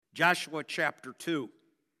Joshua chapter 2.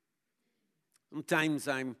 Sometimes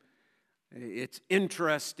it's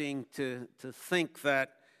interesting to think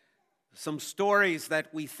that some stories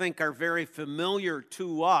that we think are very familiar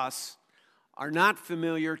to us are not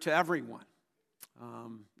familiar to everyone,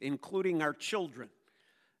 including our children.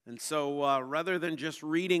 And so rather than just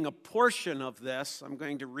reading a portion of this, I'm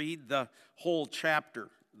going to read the whole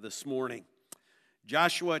chapter this morning.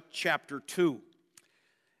 Joshua chapter 2.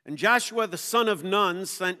 And Joshua the son of Nun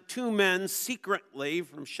sent 2 men secretly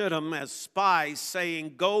from Shittim as spies,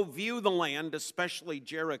 saying, "Go view the land, especially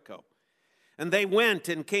Jericho." And they went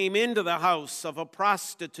and came into the house of a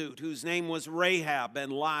prostitute whose name was Rahab,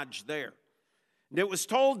 and lodged there. And it was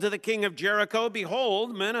told to the king of Jericho,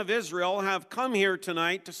 "Behold, men of Israel have come here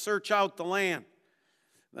tonight to search out the land."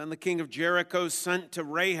 Then the king of Jericho sent to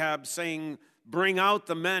Rahab, saying, "Bring out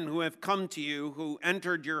the men who have come to you, who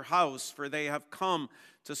entered your house, for they have come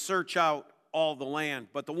to search out all the land."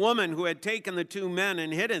 But the woman who had taken the 2 men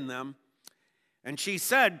and hidden them, and she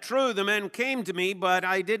said, "True, the men came to me, but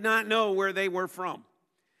I did not know where they were from.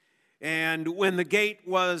 And when the gate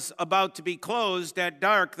was about to be closed at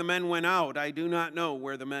dark, the men went out. I do not know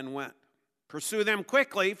where the men went. Pursue them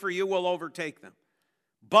quickly, for you will overtake them."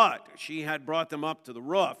 But she had brought them up to the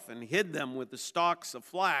roof and hid them with the stalks of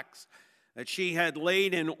flax that she had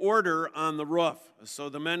laid in order on the roof. So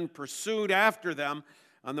the men pursued after them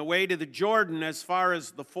on the way to the Jordan as far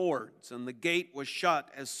as the fords, and the gate was shut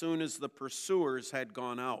as soon as the pursuers had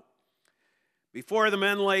gone out. Before the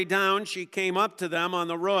men lay down, she came up to them on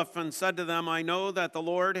the roof and said to them, "I know that the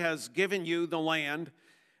Lord has given you the land,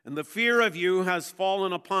 and the fear of you has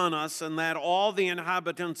fallen upon us, and that all the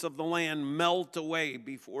inhabitants of the land melt away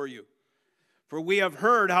before you. For we have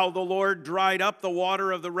heard how the Lord dried up the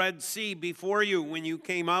water of the Red Sea before you when you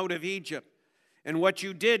came out of Egypt, and what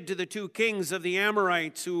you did to the 2 kings of the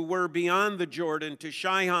Amorites who were beyond the Jordan, to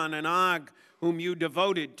Sihon and Og, whom you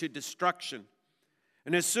devoted to destruction.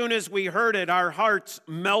 And as soon as we heard it, our hearts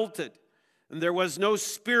melted, and there was no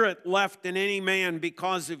spirit left in any man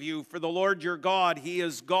because of you. For the Lord your God, He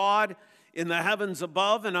is God in the heavens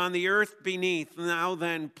above and on the earth beneath. Now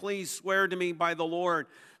then, please swear to me by the Lord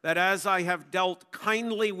that as I have dealt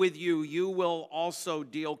kindly with you, you will also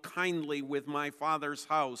deal kindly with my father's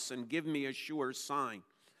house, and give me a sure sign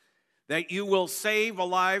that you will save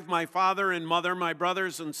alive my father and mother, my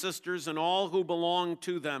brothers and sisters, and all who belong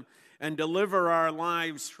to them, and deliver our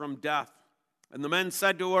lives from death." And the men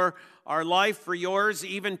said to her, "Our life for yours,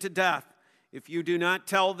 even to death. If you do not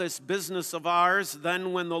tell this business of ours,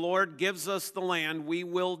 then when the Lord gives us the land, we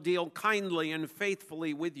will deal kindly and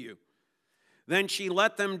faithfully with you." Then she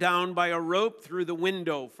let them down by a rope through the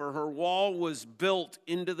window, for her wall was built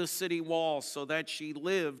into the city wall, so that she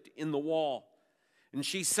lived in the wall. And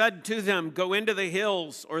she said to them, "Go into the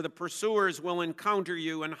hills, or the pursuers will encounter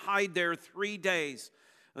you, and hide there 3 days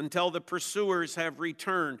until the pursuers have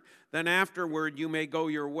returned. Then afterward you may go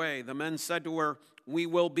your way." The men said to her, "We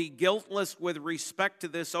will be guiltless with respect to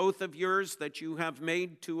this oath of yours that you have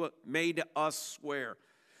made us swear.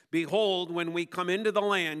 Behold, when we come into the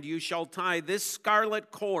land, you shall tie this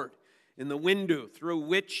scarlet cord in the window through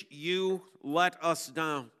which you let us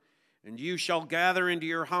down. And you shall gather into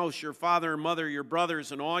your house your father and mother, your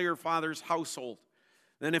brothers, and all your father's household.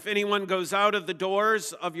 Then if anyone goes out of the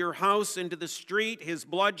doors of your house into the street, his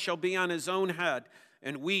blood shall be on his own head,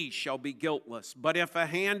 and we shall be guiltless. But if a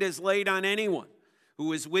hand is laid on anyone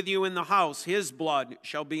who is with you in the house, his blood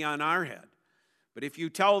shall be on our head. But if you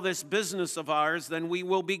tell this business of ours, then we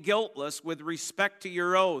will be guiltless with respect to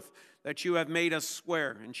your oath that you have made us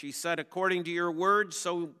swear." And she said, "According to your word,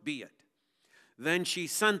 so be it." Then she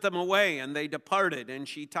sent them away, and they departed, and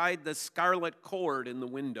she tied the scarlet cord in the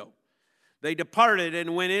window. They departed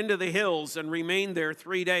and went into the hills and remained there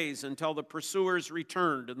 3 days until the pursuers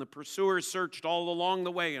returned. And the pursuers searched all along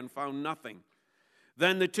the way and found nothing.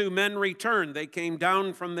 Then the 2 men returned. They came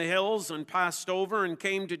down from the hills and passed over and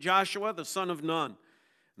came to Joshua the son of Nun.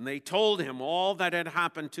 And they told him all that had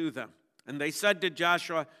happened to them. And they said to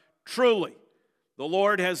Joshua, "Truly, the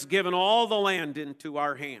Lord has given all the land into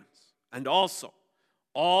our hands, and also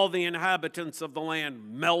all the inhabitants of the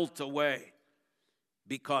land melt away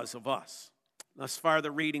because of us." Thus far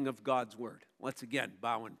the reading of God's word. Let's again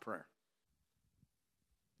bow in prayer.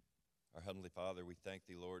 Our Heavenly Father, we thank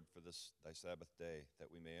Thee, Lord, for this Thy Sabbath day,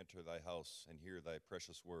 that we may enter Thy house and hear Thy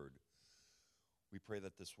precious word. We pray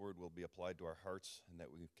that this word will be applied to our hearts and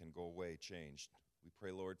that we can go away changed. We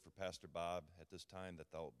pray, Lord, for Pastor Bob at this time,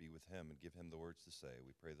 that Thou will be with him and give him the words to say.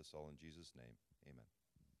 We pray this all in Jesus' name. Amen.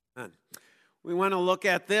 Amen. We want to look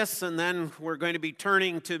at this, and then we're going to be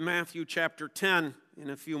turning to Matthew chapter 10 in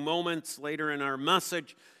a few moments later in our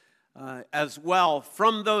message. as well.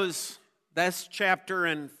 From this chapter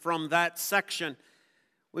and from that section,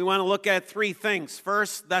 we want to look at three things.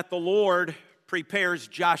 First, that the Lord prepares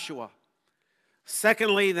Joshua.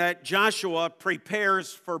 Secondly, that Joshua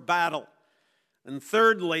prepares for battle. And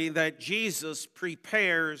thirdly, that Jesus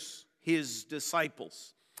prepares his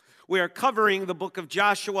disciples. We are covering the book of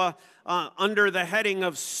Joshua under the heading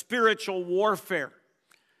of spiritual warfare.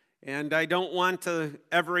 And I don't want to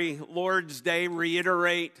every Lord's Day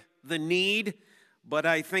reiterate the need, but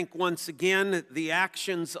I think once again the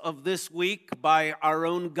actions of this week by our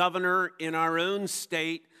own governor in our own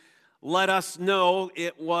state let us know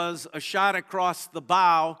it was a shot across the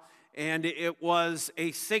bow, and it was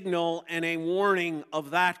a signal and a warning of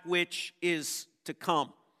that which is to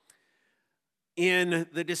come. In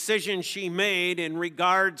the decision she made in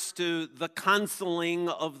regards to the counseling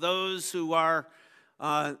of those who are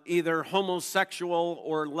either homosexual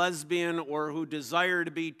or lesbian or who desire to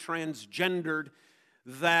be transgendered,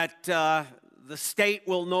 that the state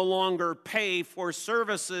will no longer pay for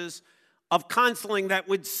services of counseling that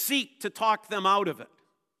would seek to talk them out of it.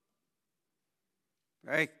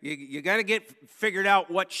 Right? You got to get figured out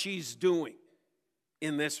what she's doing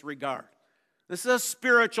in this regard. This is a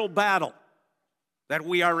spiritual battle that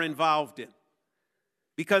we are involved in.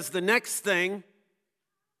 Because the next thing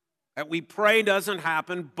that we pray doesn't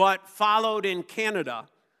happen, but followed in Canada,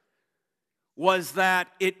 was that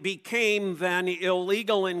it became then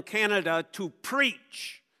illegal in Canada to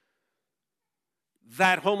preach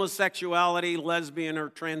that homosexuality, lesbian, or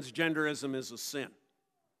transgenderism is a sin.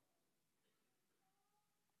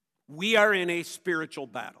 We are in a spiritual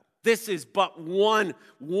battle. This is but one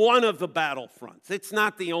of the battlefronts. It's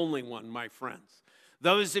not the only one, my friends.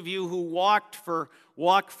 Those of you who walk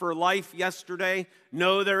for life yesterday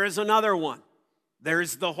know there is another one.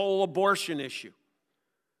 There's the whole abortion issue.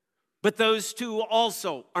 But those two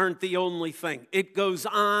also aren't the only thing. It goes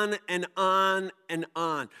on and on and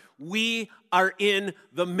on. We are in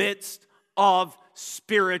the midst of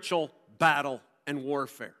spiritual battle and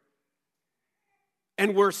warfare.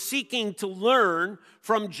 And we're seeking to learn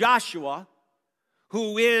from Joshua,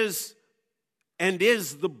 who is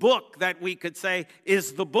the book that we could say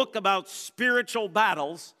is the book about spiritual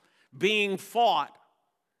battles being fought,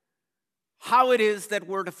 how it is that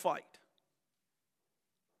we're to fight.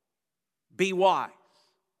 Be wise,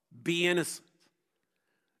 be innocent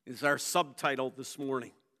is our subtitle this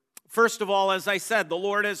morning. First of all, as I said, the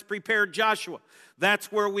Lord has prepared Joshua.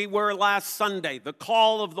 That's where we were last Sunday, the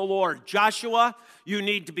call of the Lord. Joshua, you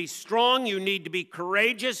need to be strong, you need to be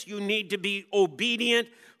courageous, you need to be obedient,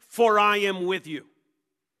 for I am with you.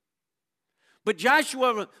 But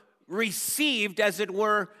Joshua received, as it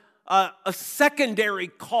were, a secondary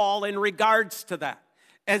call in regards to that.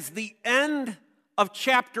 As the end of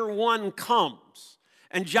chapter 1 comes,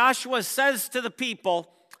 and Joshua says to the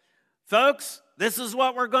people, folks, this is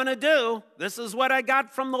what we're going to do. This is what I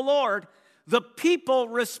got from the Lord. The people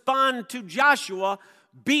respond to Joshua,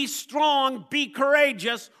 be strong, be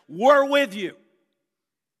courageous, we're with you.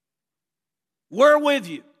 We're with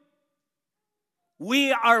you.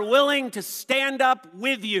 We are willing to stand up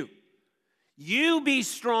with you. You be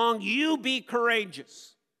strong, you be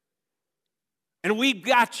courageous. And we've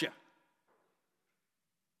got you.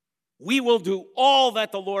 We will do all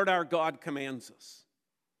that the Lord our God commands us.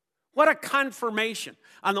 What a confirmation.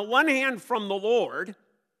 On the one hand, from the Lord.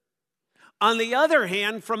 On the other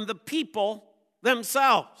hand, from the people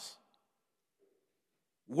themselves.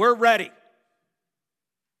 We're ready.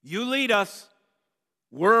 You lead us.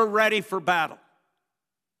 We're ready for battle.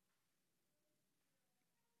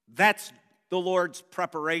 That's the Lord's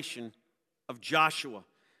preparation of Joshua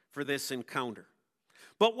for this encounter.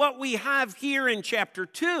 But what we have here in chapter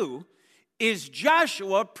 2 is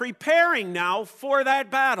Joshua preparing now for that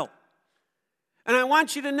battle. And I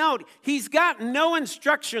want you to note, he's got no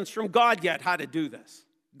instructions from God yet how to do this.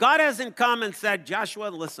 God hasn't come and said, Joshua,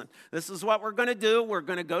 listen, this is what we're going to do. We're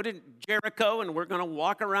going to go to Jericho and we're going to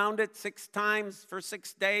walk around it 6 times for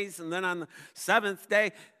 6 days. And then on the 7th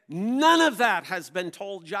day, none of that has been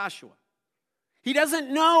told Joshua. He doesn't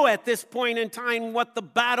know at this point in time what the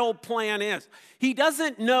battle plan is. He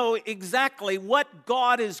doesn't know exactly what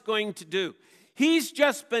God is going to do. He's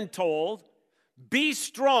just been told, be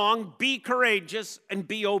strong, be courageous, and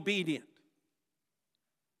be obedient.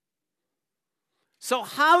 So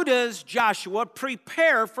how does Joshua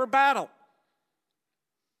prepare for battle?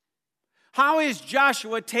 How is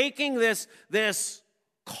Joshua taking this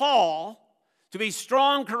call to be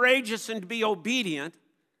strong, courageous, and to be obedient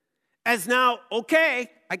as now, okay,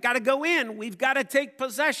 I got to go in. We've got to take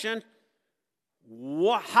possession.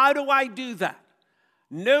 How do I do that?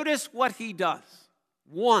 Notice what he does.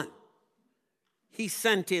 1, he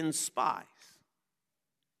sent in spies.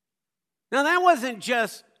 Now, that wasn't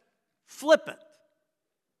just flippant,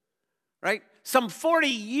 right? Some 40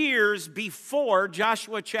 years before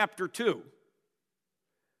Joshua chapter 2,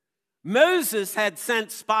 Moses had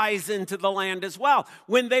sent spies into the land as well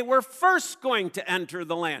when they were first going to enter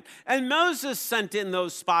the land. And Moses sent in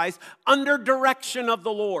those spies under direction of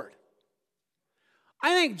the Lord.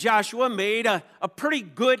 I think Joshua made a pretty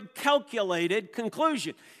good calculated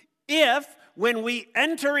conclusion. If, when we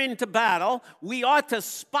enter into battle, we ought to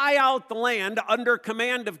spy out the land under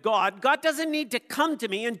command of God, God doesn't need to come to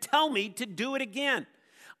me and tell me to do it again.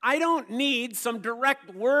 I don't need some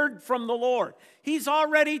direct word from the Lord. He's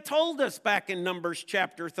already told us back in Numbers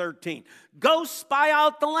chapter 13, go spy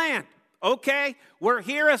out the land. Okay, we're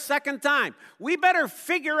here a second time. We better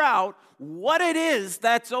figure out what it is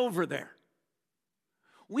that's over there.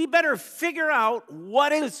 We better figure out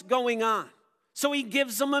what is going on. So he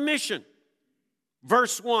gives them a mission.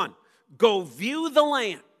 Verse 1, go view the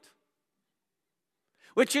land,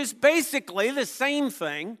 which is basically the same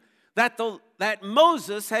thing that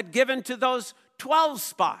Moses had given to those 12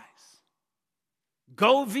 spies.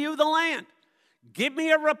 Go view the land. Give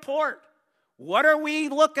me a report. What are we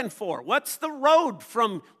looking for? What's the road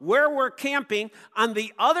from where we're camping on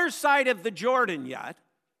the other side of the Jordan yet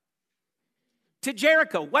to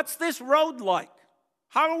Jericho? What's this road like?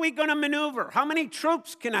 How are we going to maneuver? How many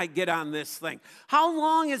troops can I get on this thing? How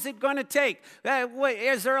long is it going to take?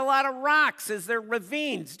 Is there a lot of rocks? Is there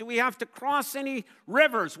ravines? Do we have to cross any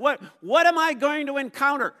rivers? What am I going to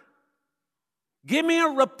encounter? Give me a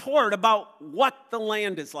report about what the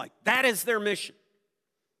land is like. That is their mission.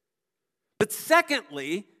 But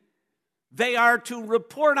secondly, they are to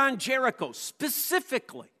report on Jericho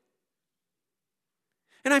specifically.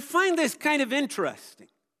 And I find this kind of interesting,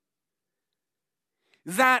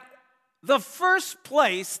 that the first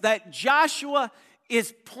place that Joshua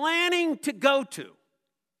is planning to go to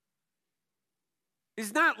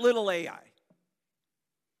is not little Ai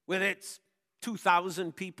with its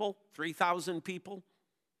 2,000 people, 3,000 people.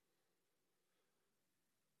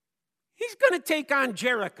 He's going to take on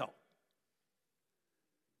Jericho.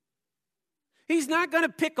 He's not going to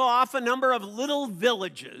pick off a number of little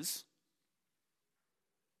villages.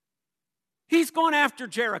 He's going after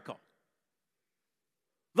Jericho,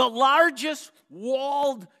 the largest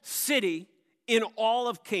walled city in all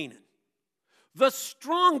of Canaan, the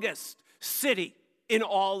strongest city in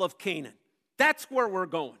all of Canaan. That's where we're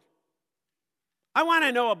going. I want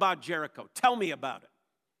to know about Jericho. Tell me about it.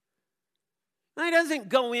 Now, he doesn't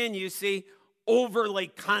go in, you see, overly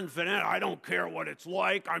confident. I don't care what it's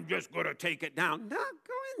like. I'm just going to take it down. No,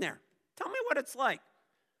 go in there. Tell me what it's like.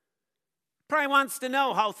 Probably wants to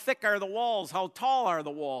know how thick are the walls, how tall are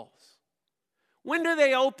the walls. When do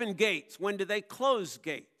they open gates? When do they close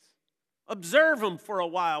gates? Observe them for a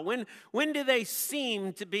while. When do they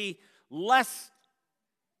seem to be less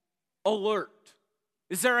alert?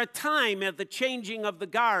 Is there a time at the changing of the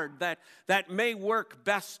guard that may work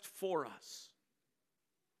best for us?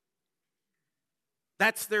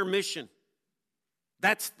 That's their mission.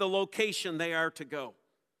 That's the location they are to go,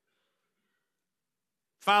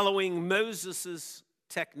 following Moses'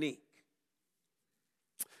 technique.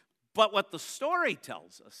 But what the story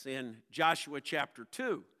tells us in Joshua chapter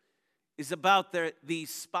 2 is about these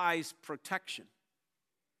spies' protection.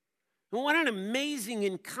 And what an amazing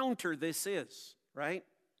encounter this is, right?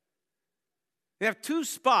 They have two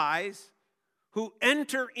spies who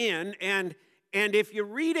enter in, and if you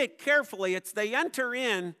read it carefully, they enter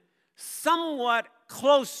in somewhat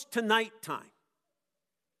close to nighttime.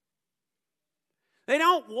 They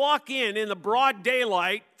don't walk in the broad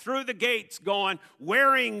daylight through the gates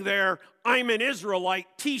wearing their I'm an Israelite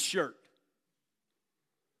t-shirt.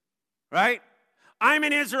 Right? I'm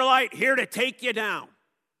an Israelite here to take you down.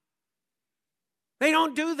 They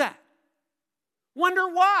don't do that. Wonder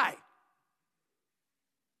why?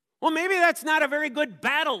 Well, maybe that's not a very good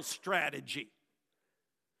battle strategy.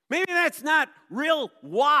 Maybe that's not real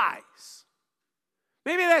wise.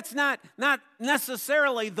 Maybe that's not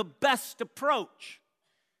necessarily the best approach.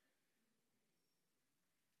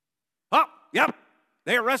 Oh, yep,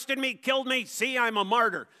 they arrested me, killed me, see, I'm a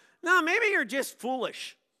martyr. No, maybe you're just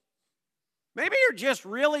foolish. Maybe you're just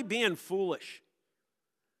really being foolish.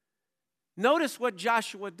 Notice what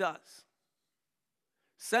Joshua does.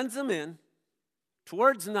 Sends them in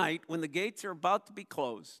towards night when the gates are about to be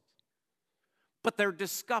closed, but they're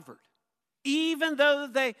discovered. Even though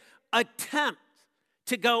they attempt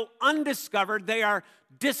to go undiscovered, they are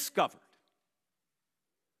discovered.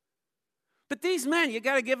 But these men, you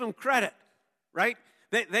got to give them credit, right?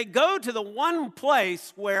 They go to the one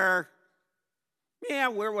place where Yeah,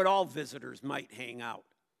 where would all visitors might hang out?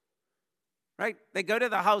 Right? They go to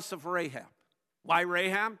the house of Rahab. Why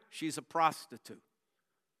Rahab? She's a prostitute.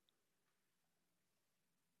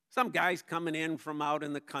 Some guy's coming in from out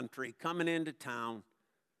in the country, coming into town,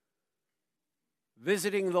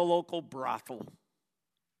 visiting the local brothel.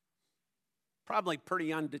 Probably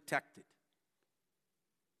pretty undetected.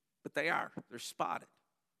 But they're spotted.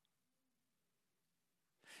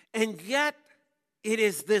 And yet, it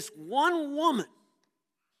is this one woman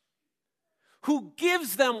who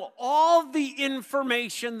gives them all the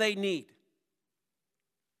information they need.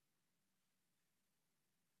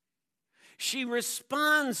 She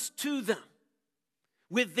responds to them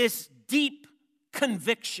with this deep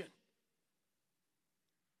conviction.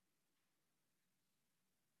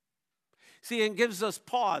 See, it gives us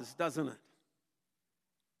pause, doesn't it?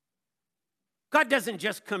 God doesn't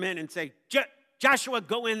just come in and say, Joshua,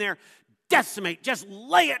 go in there, decimate, just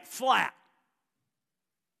lay it flat.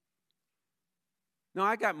 No,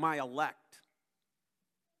 I got my elect.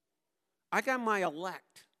 I got my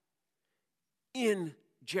elect in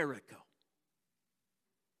Jericho.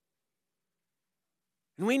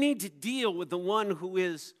 And we need to deal with the one who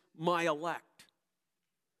is my elect.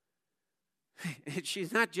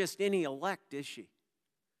 She's not just any elect, is she?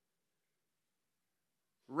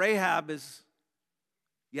 Rahab is,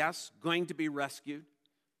 yes, going to be rescued.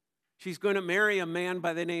 She's going to marry a man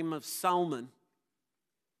by the name of Salmon.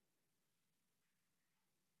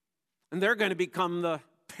 And they're going to become the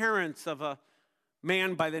parents of a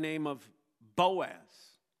man by the name of Boaz,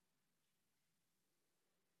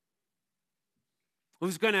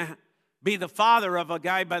 who's going to be the father of a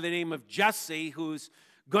guy by the name of Jesse, who's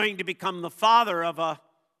going to become the father of a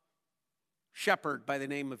shepherd by the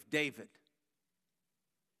name of David,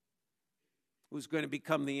 who's going to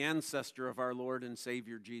become the ancestor of our Lord and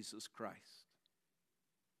Savior Jesus Christ.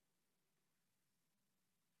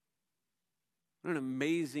 What an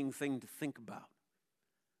amazing thing to think about.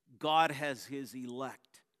 God has his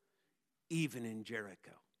elect, even in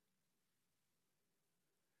Jericho.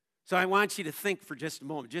 So I want you to think for just a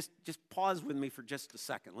moment. Just pause with me for just a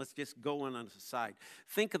second. Let's just go on the side.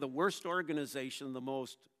 Think of the worst organization, the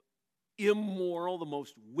most immoral, the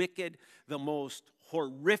most wicked, the most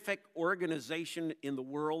horrific organization in the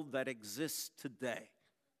world that exists today.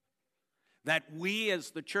 That we as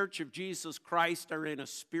the Church of Jesus Christ are in a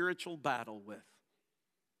spiritual battle with.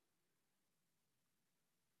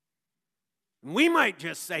 We might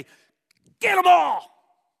just say, get them all.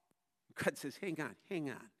 God says, hang on.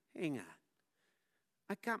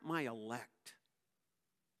 I got my elect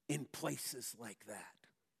in places like that.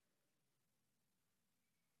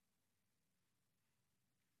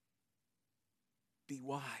 Be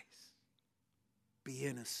wise. Be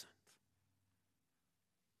innocent.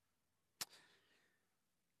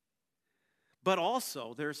 But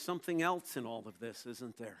also, there's something else in all of this,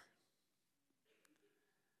 isn't there?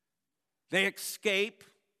 They escape.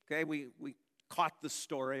 Okay, we caught the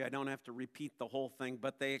story. I don't have to repeat the whole thing,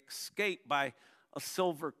 but they escape by a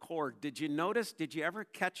silver cord. Did you notice? Did you ever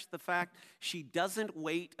catch the fact she doesn't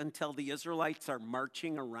wait until the Israelites are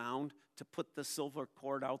marching around to put the silver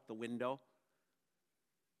cord out the window?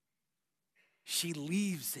 She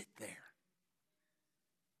leaves it there.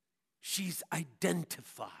 She's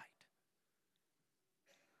identified.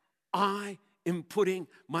 I am putting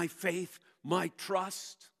my faith, my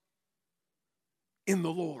trust in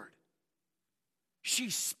the Lord.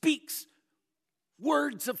 She speaks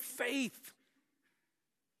words of faith,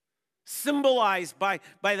 symbolized by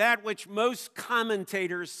that which most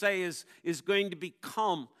commentators say is going to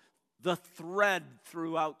become the thread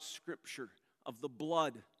throughout Scripture of the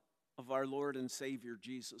blood of our Lord and Savior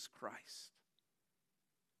Jesus Christ.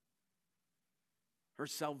 Her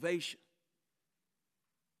salvation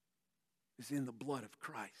is in the blood of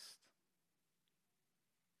Christ.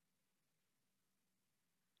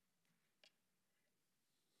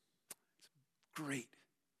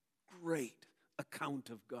 Great account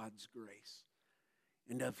of God's grace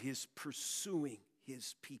and of his pursuing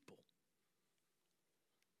his people.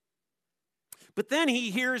 But then he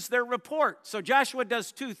hears their report. So Joshua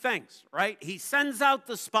does two things, right? He sends out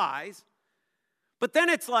the spies, but then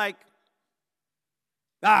it's like,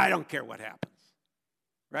 I don't care what happens,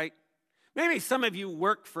 right? Maybe some of you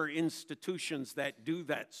work for institutions that do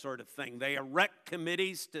that sort of thing. They erect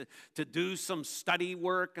committees to do some study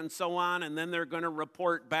work and so on, and then they're going to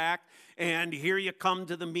report back. And here you come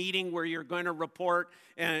to the meeting where you're going to report,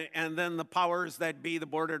 and then the powers that be, the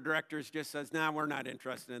board of directors, just says, nah, we're not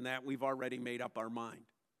interested in that. We've already made up our mind.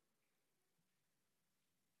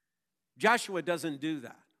 Joshua doesn't do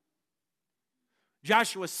that.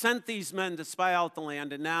 Joshua sent these men to spy out the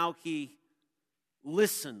land, and now he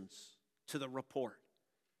listens to the report.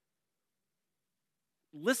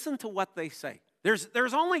 Listen to what they say.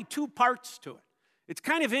 There's only two parts to it. It's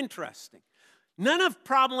kind of interesting. None of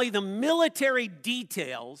probably the military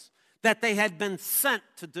details that they had been sent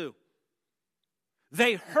to do.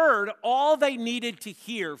 They heard all they needed to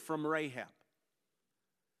hear from Rahab.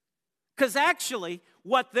 Because actually,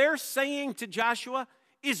 what they're saying to Joshua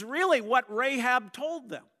is really what Rahab told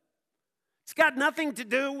them. It's got nothing to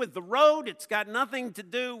do with the road. It's got nothing to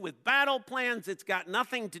do with battle plans. It's got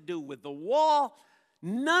nothing to do with the wall.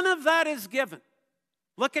 None of that is given.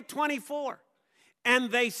 Look at 24.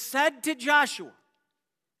 And they said to Joshua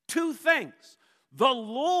two things. The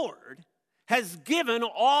Lord has given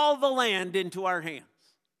all the land into our hands.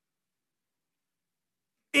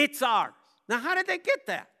 It's ours. Now, how did they get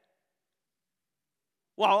that?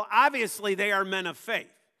 Well, obviously, they are men of faith.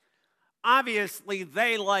 Obviously,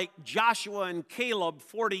 they, like Joshua and Caleb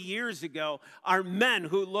 40 years ago, are men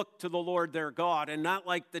who look to the Lord their God and not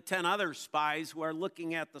like the 10 other spies who are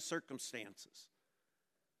looking at the circumstances.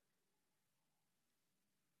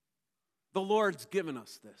 The Lord's given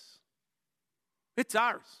us this. It's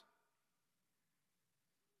ours.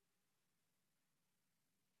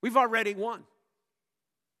 We've already won.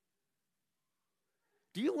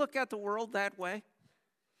 Do you look at the world that way?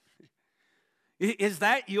 Is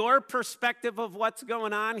that your perspective of what's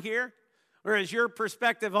going on here? Or is your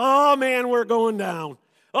perspective, oh man, we're going down.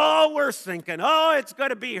 Oh, we're sinking. Oh, it's going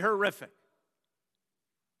to be horrific.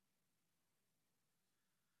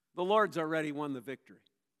 The Lord's already won the victory.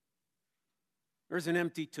 There's an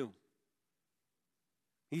empty tomb.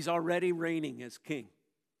 He's already reigning as king.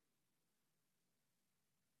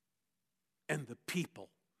 And the people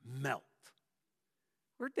melt.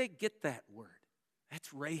 Where'd they get that word?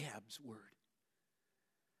 That's Rahab's word.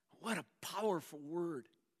 What a powerful word.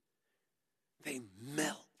 They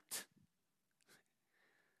melt.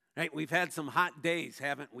 Right? We've had some hot days,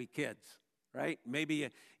 haven't we, kids? Right? Maybe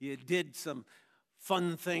you did some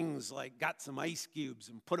fun things like got some ice cubes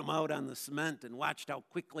and put them out on the cement and watched how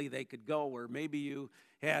quickly they could go. Or maybe you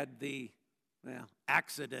had the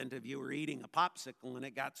accident of you were eating a popsicle and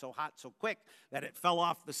it got so hot so quick that it fell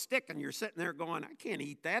off the stick and you're sitting there going, I can't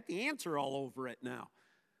eat that. The ants are all over it now.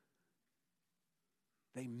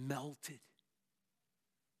 They melted.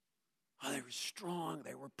 Oh, they were strong.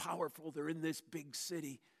 They were powerful. They're in this big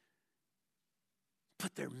city.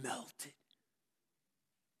 But they're melted.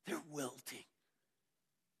 They're wilting.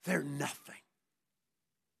 They're nothing.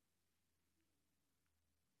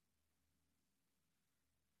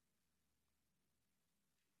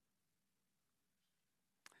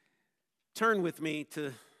 Turn with me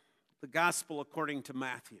to the Gospel according to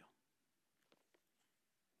Matthew.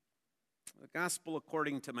 The Gospel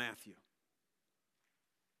according to Matthew.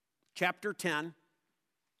 Chapter 10,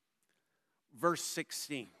 verse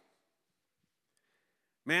 16.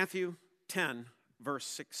 Matthew 10, verse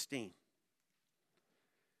 16.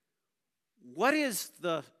 What is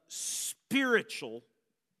the spiritual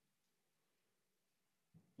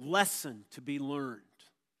lesson to be learned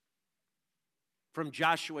from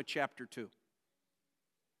Joshua chapter 2?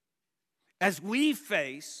 As we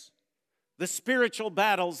face the spiritual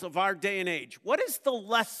battles of our day and age, what is the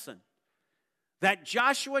lesson that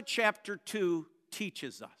Joshua chapter 2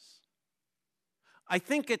 teaches us? I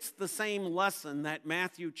think it's the same lesson that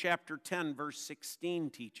Matthew chapter 10, verse 16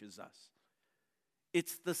 teaches us.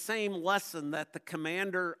 It's the same lesson that the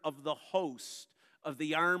commander of the host of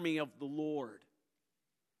the army of the Lord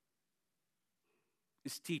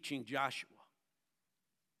is teaching Joshua.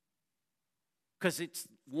 Because it's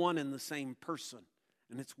one and the same person,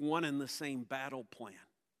 and it's one and the same battle plan.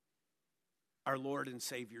 Our Lord and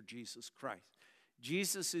Savior Jesus Christ.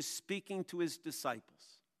 Jesus is speaking to his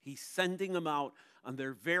disciples. He's sending them out on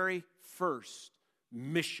their very first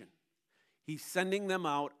mission. He's sending them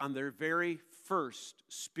out on their very first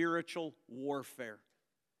spiritual warfare.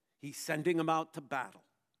 He's sending them out to battle.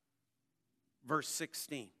 Verse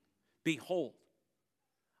 16, behold,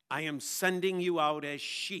 I am sending you out as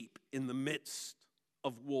sheep in the midst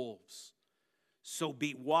of wolves. So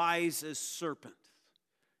be wise as serpents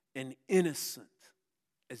and innocent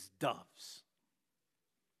as doves.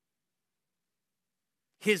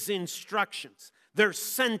 His instructions, they're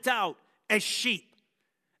sent out as sheep.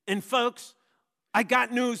 And folks, I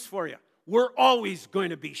got news for you. We're always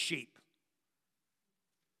going to be sheep.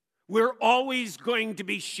 We're always going to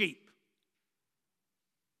be sheep.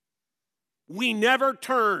 We never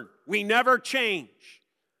turn. We never change.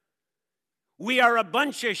 We are a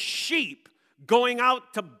bunch of sheep going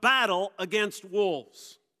out to battle against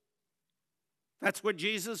wolves. That's what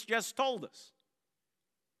Jesus just told us.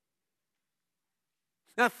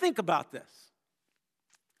 Now think about this.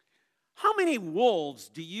 How many wolves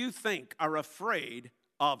do you think are afraid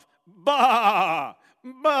of bah,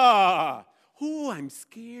 bah? Ooh, I'm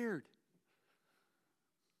scared.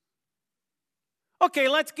 Okay,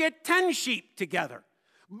 let's get 10 sheep together.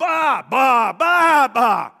 Bah, bah, bah,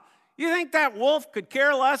 bah. You think that wolf could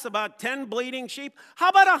care less about 10 bleating sheep? How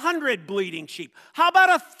about 100 bleating sheep? How about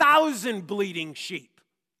 1,000 bleating sheep?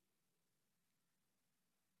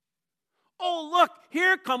 Oh, look,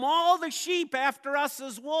 here come all the sheep after us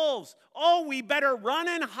as wolves. Oh, we better run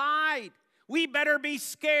and hide. We better be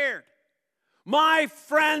scared. My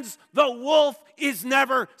friends, the wolf is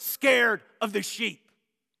never scared of the sheep.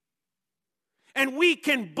 And we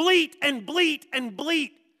can bleat and bleat and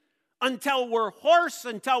bleat until we're hoarse,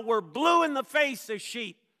 until we're blue in the face as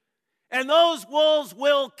sheep. And those wolves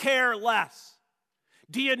will care less.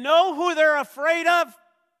 Do you know who they're afraid of?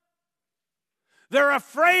 They're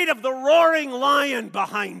afraid of the roaring lion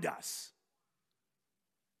behind us.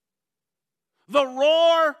 The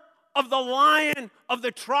roar of the lion of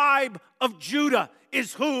the tribe of Judah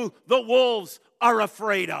is who the wolves are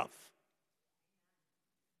afraid of.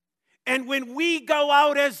 And when we go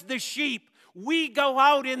out as the sheep, we go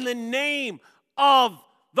out in the name of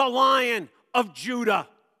the Lion of Judah.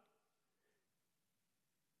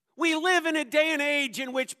 We live in a day and age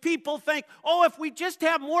in which people think, oh, if we just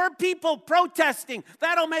have more people protesting,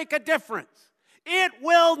 that'll make a difference. It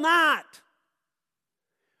will not.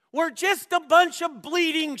 We're just a bunch of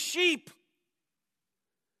bleating sheep.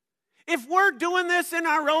 If we're doing this in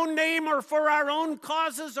our own name or for our own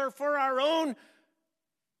causes or for our own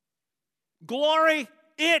glory,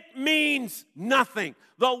 it means nothing.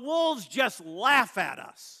 The wolves just laugh at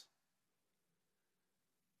us.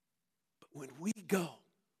 But when we go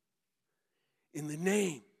in the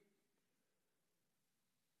name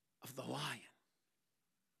of the lion,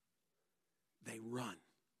 they run.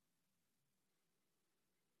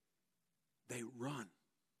 They run.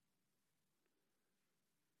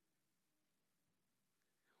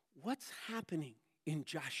 What's happening in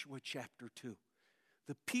Joshua chapter 2?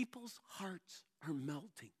 The people's hearts are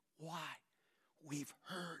melting. Why? We've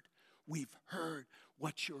heard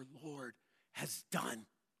what your Lord has done.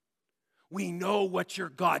 We know what your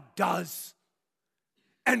God does,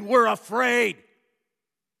 and we're afraid.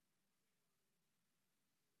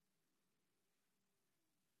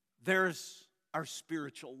 There's our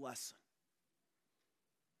spiritual lesson.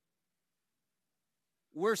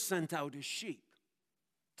 We're sent out as sheep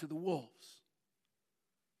to the wolves.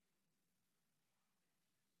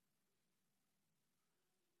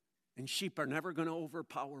 And sheep are never going to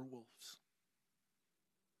overpower wolves.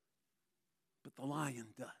 But the lion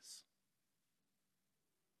does.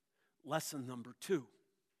 Lesson number 2.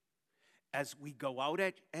 As we go out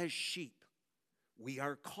as sheep, we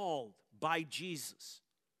are called by Jesus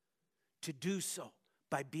to do so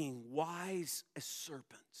by being wise as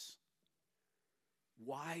serpents.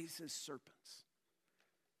 Wise as serpents.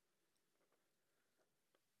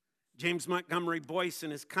 James Montgomery Boyce in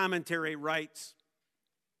his commentary writes,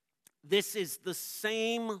 this is the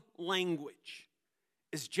same language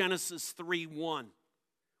as Genesis 3:1,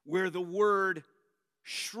 where the word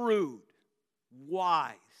shrewd,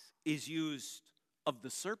 wise, is used of the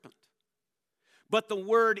serpent. But the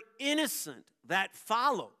word innocent that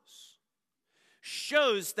follows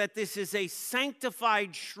shows that this is a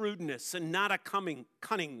sanctified shrewdness and not a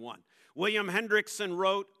cunning one. William Hendrickson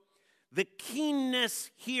wrote, the keenness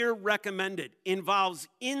here recommended involves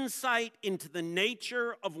insight into the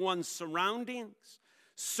nature of one's surroundings,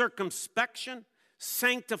 circumspection,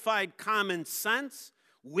 sanctified common sense,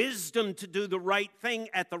 wisdom to do the right thing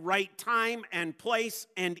at the right time and place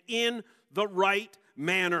and in the right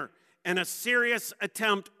manner, and a serious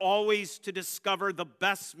attempt always to discover the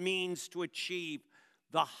best means to achieve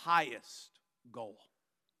the highest goal.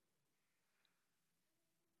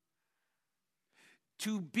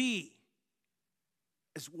 To be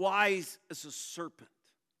as wise as a serpent,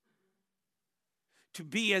 to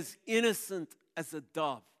be as innocent as a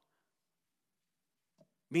dove,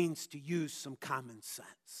 means to use some common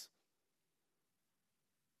sense.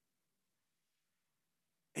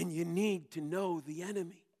 And you need to know the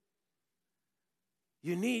enemy.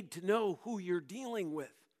 You need to know who you're dealing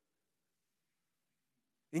with.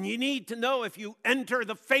 And you need to know if you enter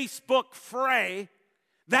the Facebook fray,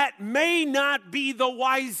 that may not be the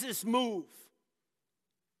wisest move.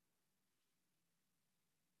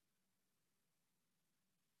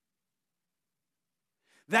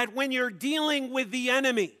 That when you're dealing with the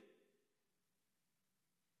enemy,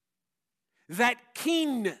 that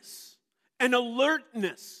keenness and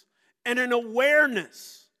alertness and an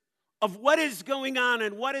awareness of what is going on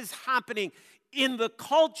and what is happening in the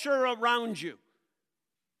culture around you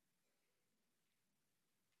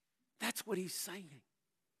That's what he's saying.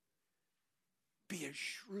 Be as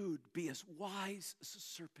shrewd, be as wise as a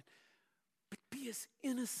serpent, but be as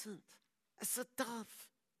innocent as a dove.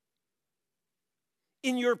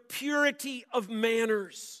 In your purity of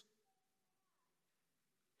manners,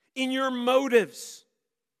 in your motives.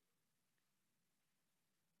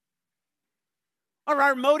 Are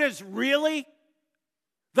our motives really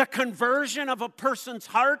the conversion of a person's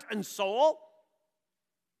heart and soul?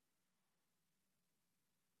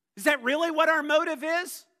 Is that really what our motive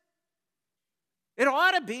is? It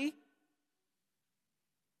ought to be.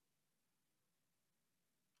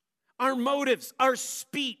 Our motives, our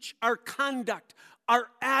speech, our conduct, our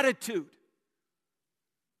attitude.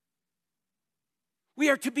 We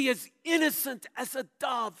are to be as innocent as a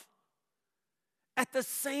dove, at the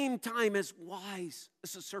same time as wise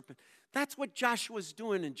as a serpent. That's what Joshua's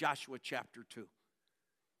doing in Joshua chapter 2.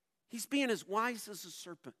 He's being as wise as a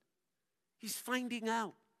serpent. He's finding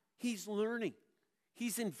out. He's learning.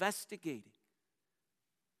 He's investigating.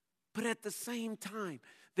 But at the same time,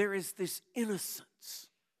 there is this innocence.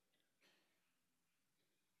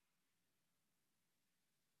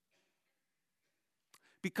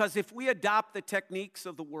 Because if we adopt the techniques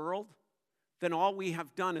of the world, then all we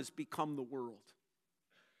have done is become the world.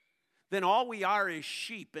 Then all we are is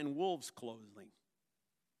sheep in wolves' clothing.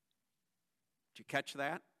 Did you catch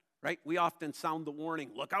that? Right? We often sound the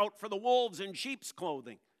warning, look out for the wolves in sheep's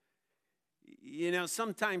clothing. You know,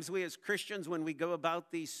 sometimes we as Christians, when we go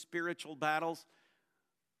about these spiritual battles,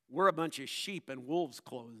 we're a bunch of sheep in wolves'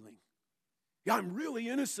 clothing. Yeah, I'm really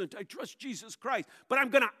innocent. I trust Jesus Christ. But I'm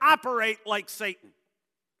going to operate like Satan.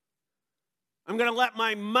 I'm going to let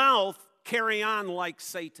my mouth carry on like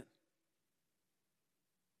Satan.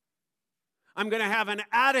 I'm going to have an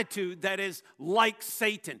attitude that is like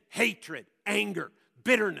Satan. Hatred, anger,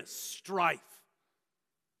 bitterness, strife.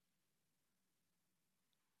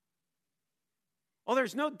 Well,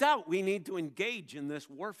 there's no doubt we need to engage in this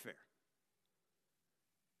warfare.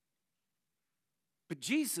 But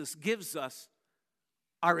Jesus gives us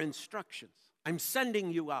our instructions. I'm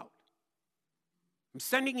sending you out. I'm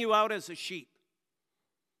sending you out as a sheep.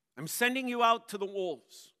 I'm sending you out to the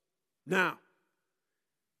wolves. Now,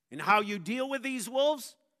 in how you deal with these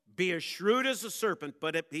wolves, be as shrewd as a serpent,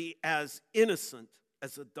 but be as innocent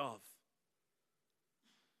as a dove.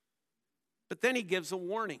 But then he gives a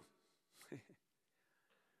warning.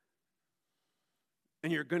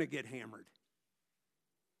 And you're going to get hammered.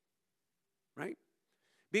 Right?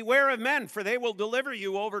 Beware of men, for they will deliver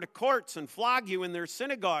you over to courts and flog you in their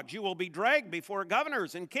synagogues. You will be dragged before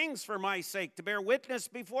governors and kings for my sake, to bear witness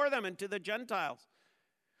before them and to the Gentiles.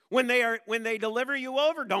 When they deliver you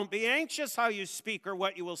over, don't be anxious how you speak or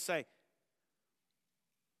what you will say.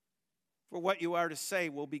 For what you are to say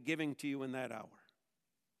will be given to you in that hour.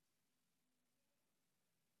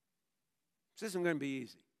 This isn't going to be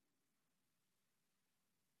easy.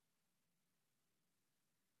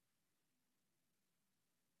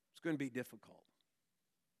 It's going to be difficult.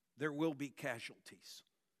 There will be casualties.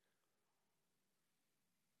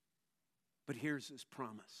 But here's his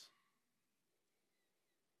promise.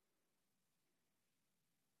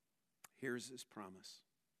 Here's his promise.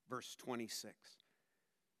 Verse 26.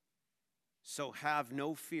 So have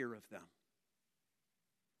no fear of them.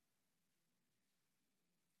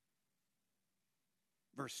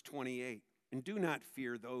 Verse 28. And do not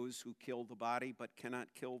fear those who kill the body but cannot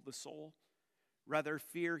kill the soul. Rather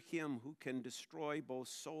fear him who can destroy both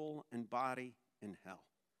soul and body in hell.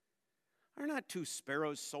 Are not 2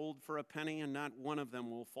 sparrows sold for a penny, and not one of them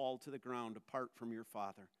will fall to the ground apart from your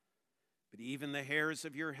Father? But even the hairs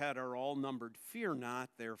of your head are all numbered. Fear not,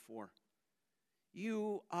 therefore.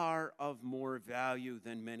 You are of more value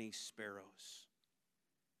than many sparrows.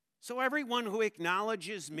 So everyone who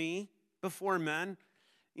acknowledges me before men,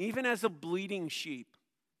 even as a bleating sheep,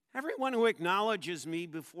 everyone who acknowledges me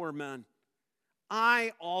before men,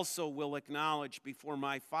 I also will acknowledge before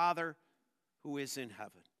my Father who is in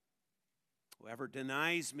heaven. Whoever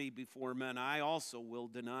denies me before men, I also will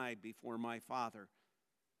deny before my Father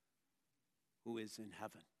who is in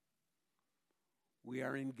heaven. We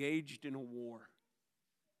are engaged in a war,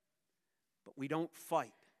 but we don't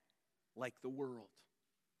fight like the world.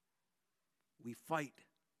 We fight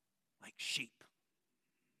like sheep.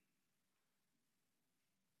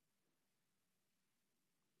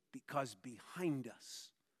 Because behind us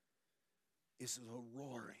is the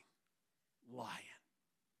roaring lion.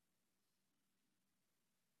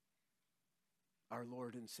 Our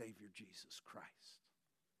Lord and Savior Jesus Christ.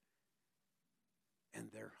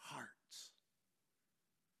 And their hearts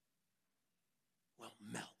will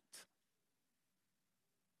melt.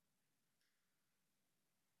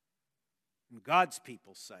 And God's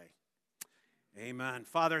people say, Amen.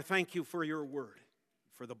 Father, thank you for your word,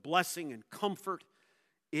 for the blessing and comfort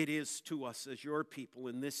it is to us as your people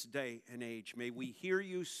in this day and age. May we hear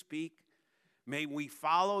you speak. May we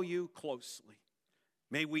follow you closely.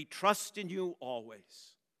 May we trust in you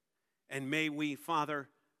always. And may we, Father,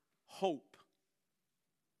 hope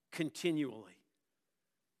continually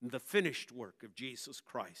in the finished work of Jesus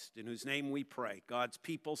Christ, in whose name we pray. God's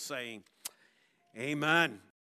people saying, amen.